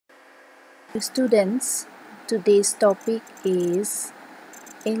Students, today's topic is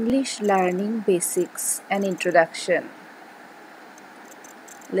English learning basics and introduction.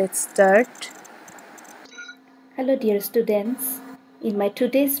 Let's start. Hello dear students. In my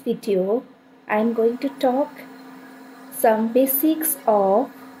today's video, I am going to talk some basics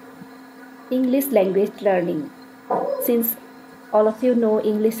of English language learning. Since all of you know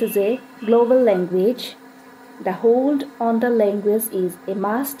English is a global language, the hold on the language is a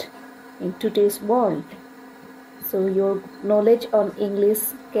must in today's world. So your knowledge on English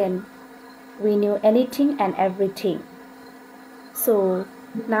can win you anything and everything. So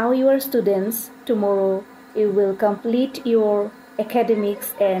now you are students, tomorrow you will complete your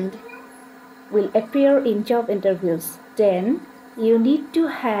academics and will appear in job interviews. Then you need to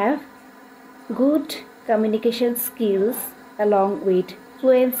have good communication skills along with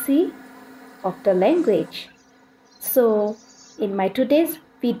fluency of the language. So in my today's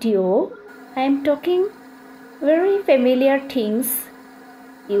video, I am talking very familiar things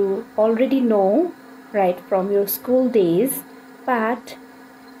you already know right from your school days, but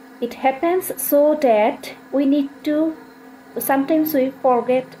it happens so that we need to sometimes we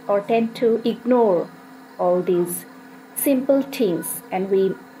forget or tend to ignore all these simple things and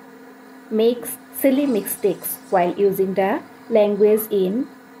we make silly mistakes while using the language in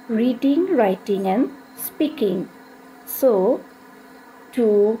reading, writing and speaking. So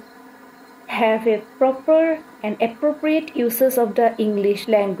to have a proper and appropriate uses of the English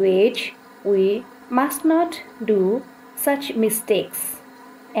language, we must not do such mistakes.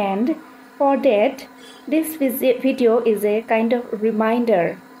 And for that, this video is a kind of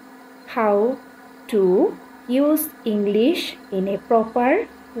reminder how to use English in a proper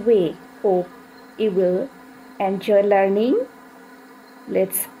way. Hope you will enjoy learning.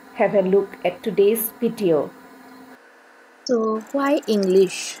 Let's have a look at today's video. So, why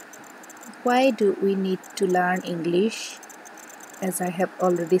English? Why do we need to learn English? As I have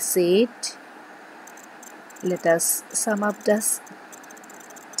already said, let us sum up the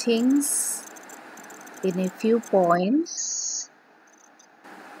things in a few points.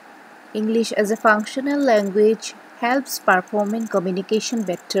 English as a functional language helps performing communication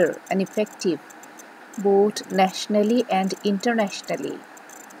better and effective, both nationally and internationally.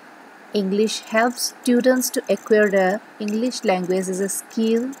 English helps students to acquire the English language as a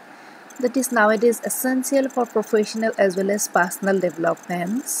skill that is nowadays essential for professional as well as personal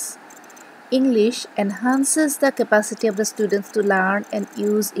developments. English enhances the capacity of the students to learn and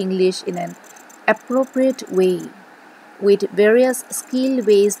use English in an appropriate way with various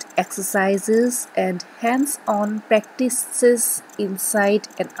skill-based exercises and hands-on practices inside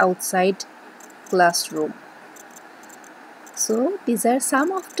and outside classroom. So these are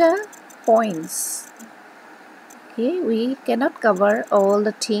some of the points. Okay, we cannot cover all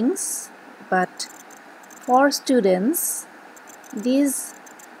the things, but for students, these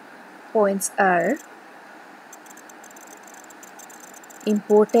points are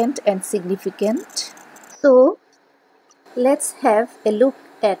important and significant. So, let's have a look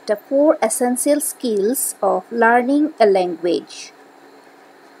at the 4 essential skills of learning a language.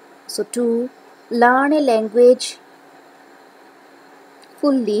 So, to learn a language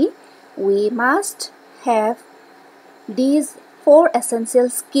fully, we must have these 4 essential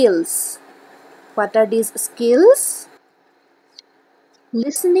skills. What are these skills?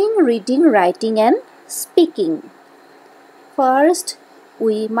 Listening, reading, writing and speaking. First,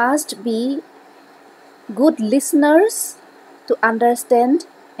 we must be good listeners to understand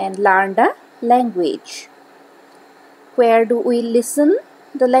and learn the language. Where do we listen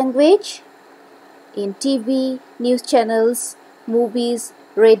the language? In TV, news channels, movies,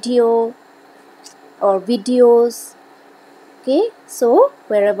 radio or videos. Okay, so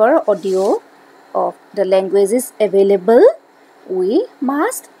wherever audio of the language is available, we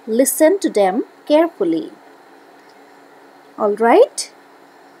must listen to them carefully. Alright,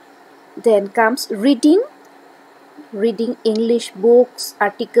 then comes reading. Reading English books,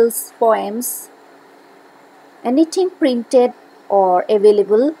 articles, poems, anything printed or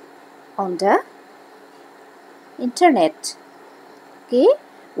available on the internet. Okay,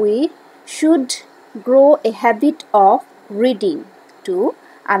 we should grow a habit of reading to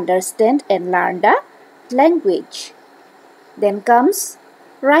understand and learn the language. Then comes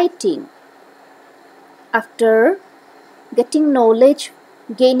writing. After gaining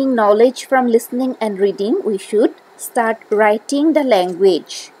knowledge from listening and reading, we should start writing the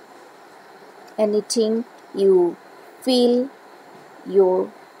language. Anything you feel, your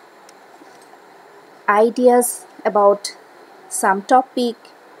ideas about some topic,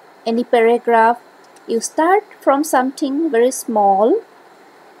 any paragraph, you start from something very small,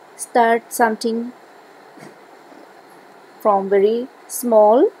 start something from very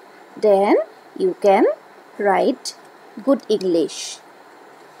small, then you can write good English.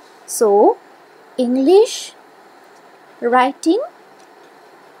 So, English writing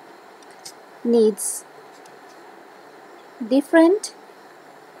needs different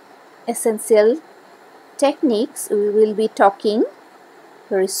essential techniques we will be talking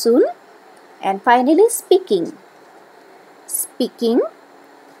very soon. And finally, speaking. Speaking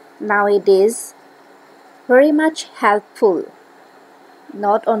nowadays very much helpful,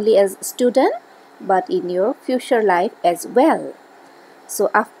 not only as a student but in your future life as well. So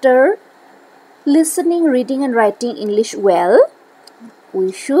after listening, reading and writing English well,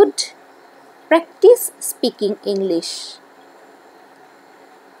 we should practice speaking English.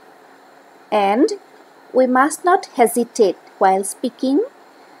 And we must not hesitate while speaking.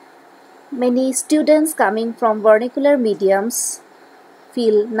 Many students coming from vernacular mediums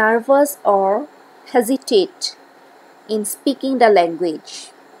feel nervous or hesitate in speaking the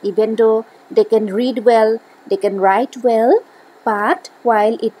language. Even though they can read well, they can write well, but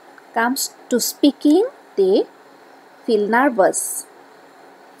while it comes to speaking, they feel nervous.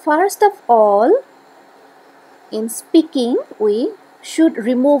 First of all, in speaking, we should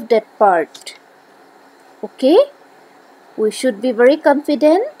remove that part. Okay? We should be very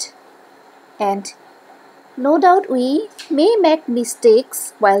confident, and no doubt we may make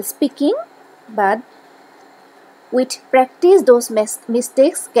mistakes while speaking, but with practice those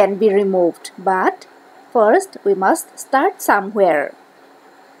mistakes can be removed. But first we must start somewhere.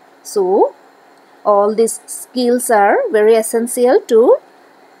 So all these skills are very essential to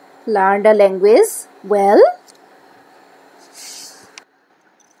learn the language well.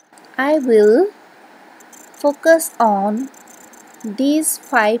 I will focus on these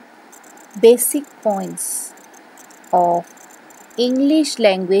 5 basic points of English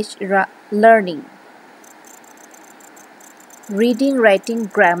language learning: reading, writing,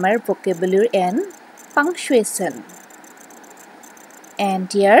 grammar, vocabulary and punctuation, and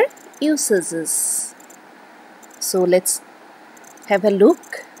their usages. So let's have a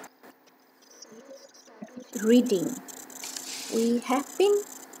look. Reading. We have been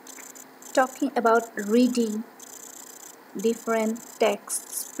talking about reading different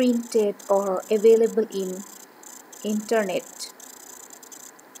texts printed or available in internet,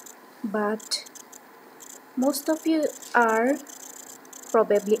 but most of you are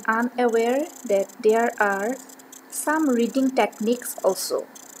probably unaware that there are some reading techniques also.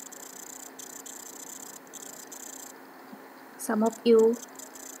 Some of you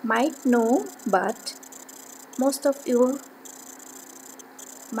might know, but most of you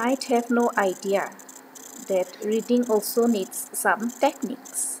might have no idea that reading also needs some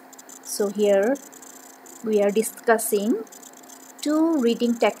techniques. So here we are discussing 2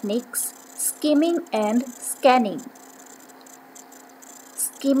 reading techniques: skimming and scanning.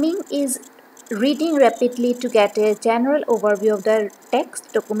 Skimming is reading rapidly to get a general overview of the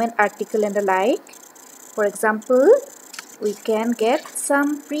text, document, article and the like. For example, we can get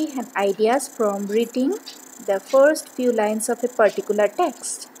some pre-hand ideas from reading the first few lines of a particular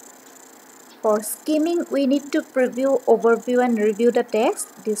text. For skimming, we need to preview, overview and review the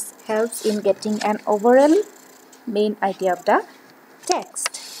text. This helps in getting an overall main idea of the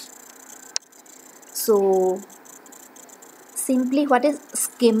text. So, simply what is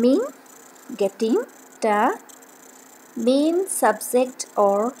skimming? Getting the main subject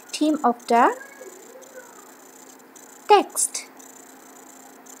or theme of the text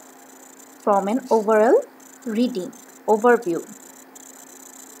from an overall reading overview.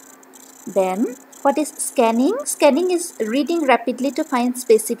 Then, what is scanning? Scanning is reading rapidly to find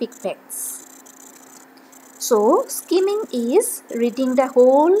specific facts. So, skimming is reading the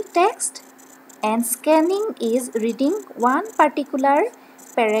whole text, and scanning is reading one particular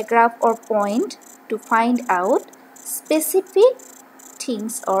paragraph or point to find out specific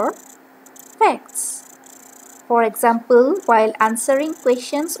things or facts. For example, while answering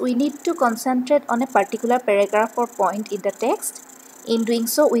questions, we need to concentrate on a particular paragraph or point in the text. In doing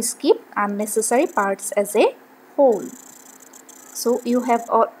so, we skip unnecessary parts as a whole. So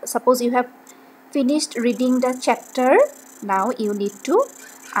suppose you have finished reading the chapter. Now you need to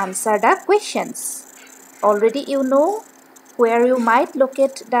answer the questions. Already you know where you might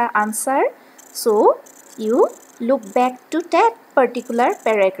locate the answer. So you look back to that particular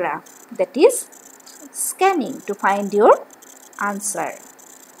paragraph, that is scanning, to find your answer.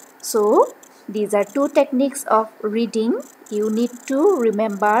 So these are 2 techniques of reading you need to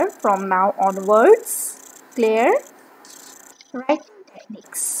remember from now onwards. Clear? Writing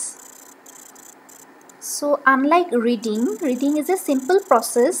techniques. So unlike reading is a simple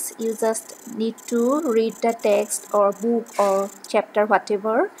process. You just need to read the text or book or chapter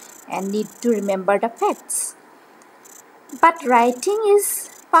whatever and need to remember the facts. But writing is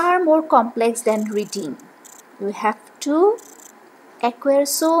far more complex than reading. You have to acquire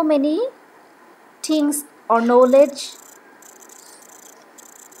so many things or knowledge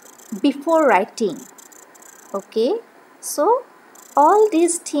before writing. Okay, so all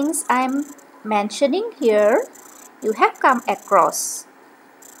these things I'm mentioning here you have come across.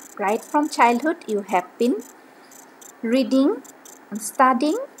 Right from childhood you have been reading and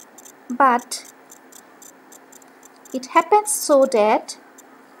studying, but it happens so that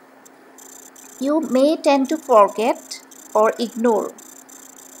you may tend to forget or ignore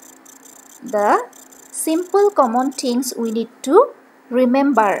the simple common things we need to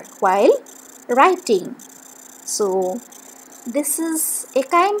remember while writing. So this is a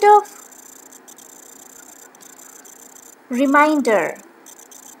kind of reminder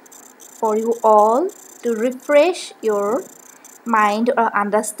for you all to refresh your mind or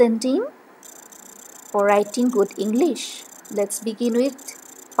understanding for writing good English. Let's begin with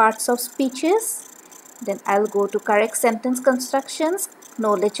parts of speeches. Then I'll go to correct sentence constructions,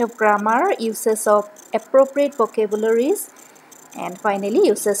 knowledge of grammar, uses of appropriate vocabularies, and finally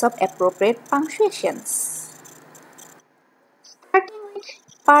uses of appropriate punctuations. Starting with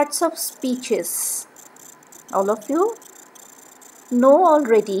parts of speeches. All of you know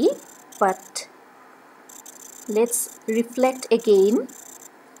already, but let's reflect again.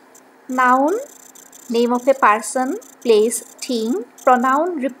 Noun, name of a person, place, thing.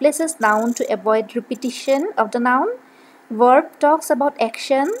 Pronoun replaces noun to avoid repetition of the noun. Verb talks about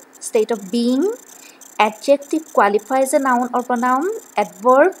action, state of being. Adjective qualifies a noun or pronoun.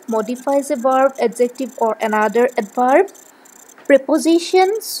 Adverb modifies a verb, adjective or another adverb.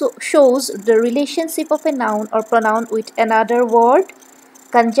 Preposition shows the relationship of a noun or pronoun with another word.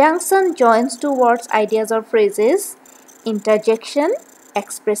 Conjunction joins two words, ideas or phrases. Interjection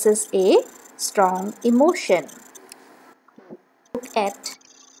expresses a strong emotion. Look at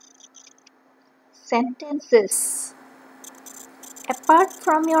sentences. Apart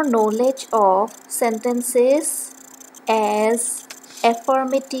from your knowledge of sentences as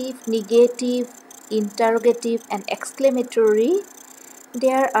affirmative, negative, interrogative and exclamatory,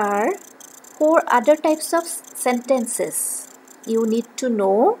 there are 4 other types of sentences you need to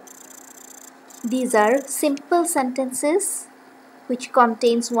know. These are simple sentences which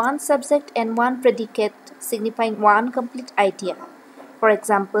contains one subject and one predicate signifying one complete idea. For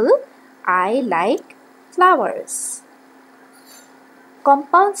example, I like flowers.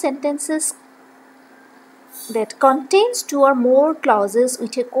 Compound sentences that contains 2 or more clauses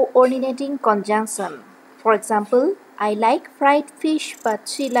with a coordinating conjunction. For example, I like fried fish but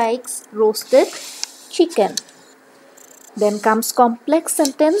she likes roasted chicken. Then comes complex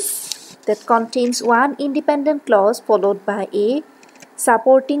sentence that contains one independent clause followed by a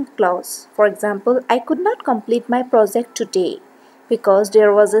supporting clause. For example, I could not complete my project today because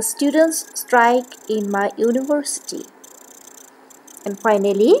there was a students' strike in my university. And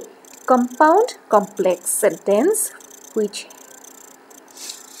finally, compound complex sentence, which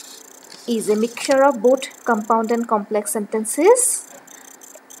is a mixture of both compound and complex sentences.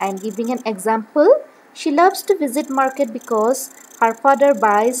 I am giving an example. She loves to visit market because her father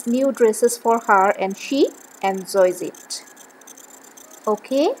buys new dresses for her and she enjoys it.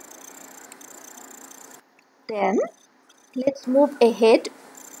 Okay. Then let's move ahead.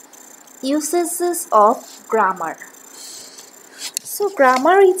 Usages of grammar. So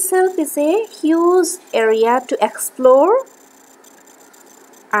grammar itself is a huge area to explore.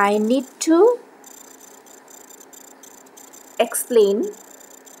 I need to explain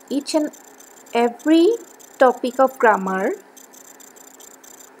each and every topic of grammar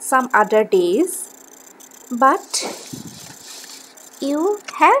some other days, but you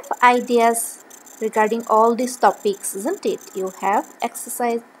have ideas regarding all these topics, isn't it? You have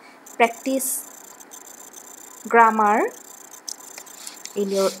practice grammar in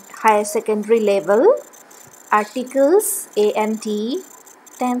your higher secondary level. Articles, A and T,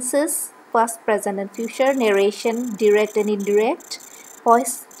 tenses, past, present and future, narration, direct and indirect,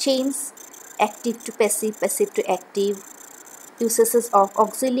 voice change, active to passive, passive to active, usages of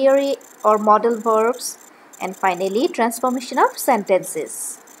auxiliary or modal verbs, and finally transformation of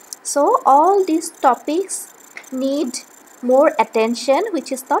sentences. So all these topics need more attention,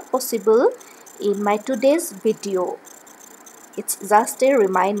 which is not possible in my today's video. It's just a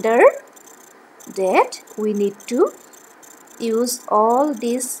reminder that we need to use all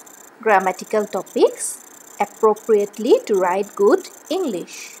these grammatical topics appropriately to write good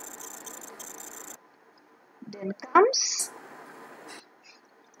English. Then comes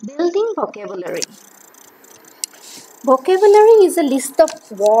building vocabulary. Vocabulary is a list of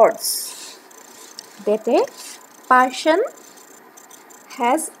words that a person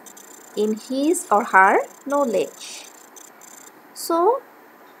has in his or her knowledge. So,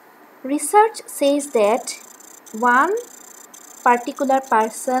 research says that one particular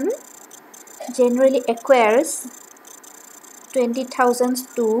person generally acquires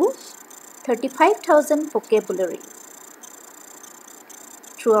 20,000 to 35,000 vocabulary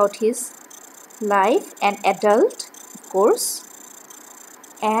throughout his life and adult, of course.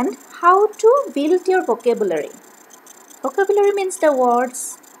 And how to build your vocabulary. Vocabulary means the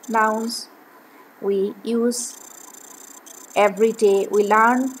words, nouns we use every day. We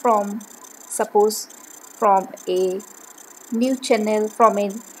learn from, suppose, from a news channel, from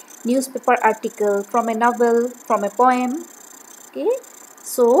a newspaper article, from a novel, from a poem. Okay,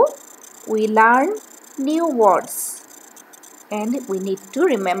 so we learn new words and we need to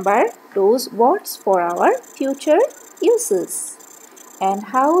remember those words for our future uses. And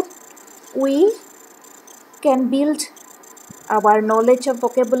how we can build our knowledge of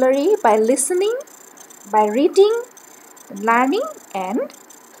vocabulary by listening, by reading, learning and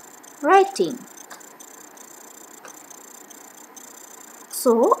writing.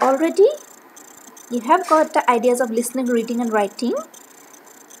 So already you have got the ideas of listening, reading and writing.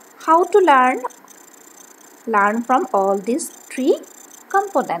 How to learn? Learn from all these three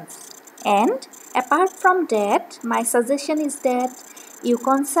components. And apart from that, my suggestion is that you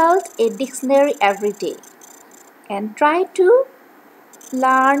consult a dictionary every day and try to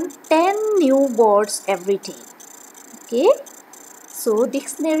learn 10 new words every day. Okay, so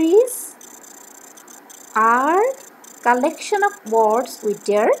dictionaries are collection of words with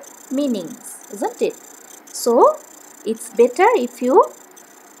their meanings, isn't it? So it's better if you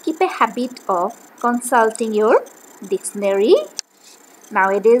keep a habit of consulting your dictionary.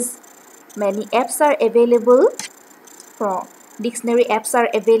 Nowadays many apps are available. From dictionary apps are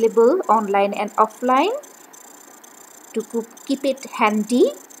available online and offline to keep it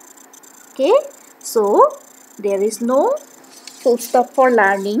handy. Okay, so there is no full stop for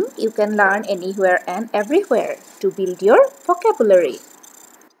learning. You can learn anywhere and everywhere to build your vocabulary.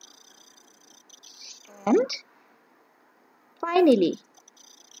 And finally,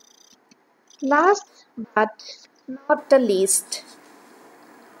 last but not the least,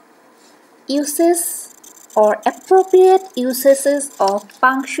 uses or appropriate uses of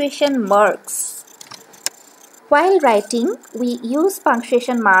punctuation marks. While writing, we use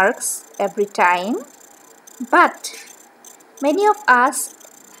punctuation marks every time, but many of us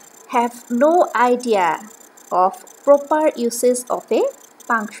have no idea of proper uses of a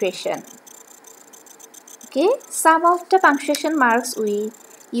punctuation. Okay, some of the punctuation marks we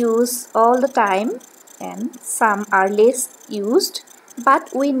use all the time and some are less used, but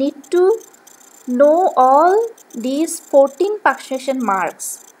we need to know all these 14 punctuation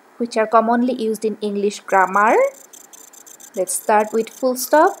marks which are commonly used in English grammar. Let's start with full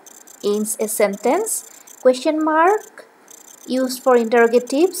stop, ends a sentence, question mark used for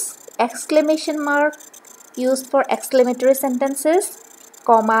interrogatives, exclamation mark used for exclamatory sentences,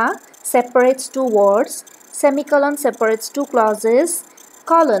 comma separates two words, semicolon separates two clauses,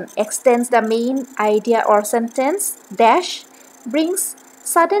 colon extends the main idea or sentence, dash brings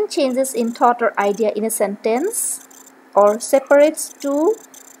sudden changes in thought or idea in a sentence or separates two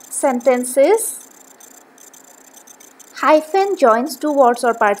sentences, hyphen joins two words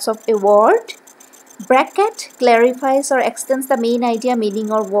or parts of a word, bracket clarifies or extends the main idea,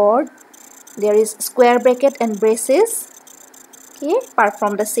 meaning or word. There is square bracket and braces. Okay, apart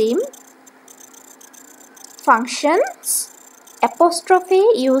from the same. Functions, apostrophe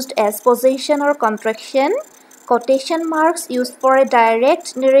used as possession or contraction, quotation marks used for a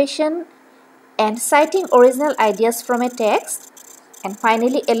direct narration and citing original ideas from a text, and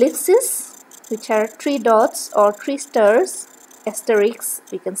finally ellipses, which are three dots or three stars, asterisks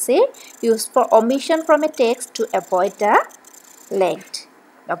we can say, used for omission from a text to avoid the length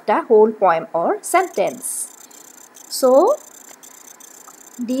of the whole poem or sentence. So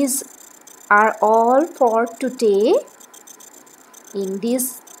these are all for today. In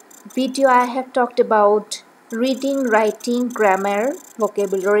this video I have talked about reading, writing, grammar,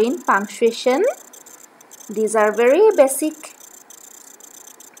 vocabulary and punctuation. These are very basic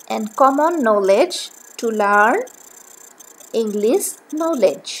and common knowledge to learn English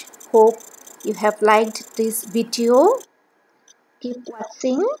knowledge. Hope you have liked this video. Keep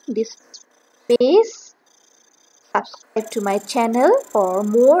watching this space. Subscribe to my channel for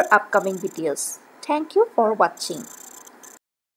more upcoming videos. Thank you for watching.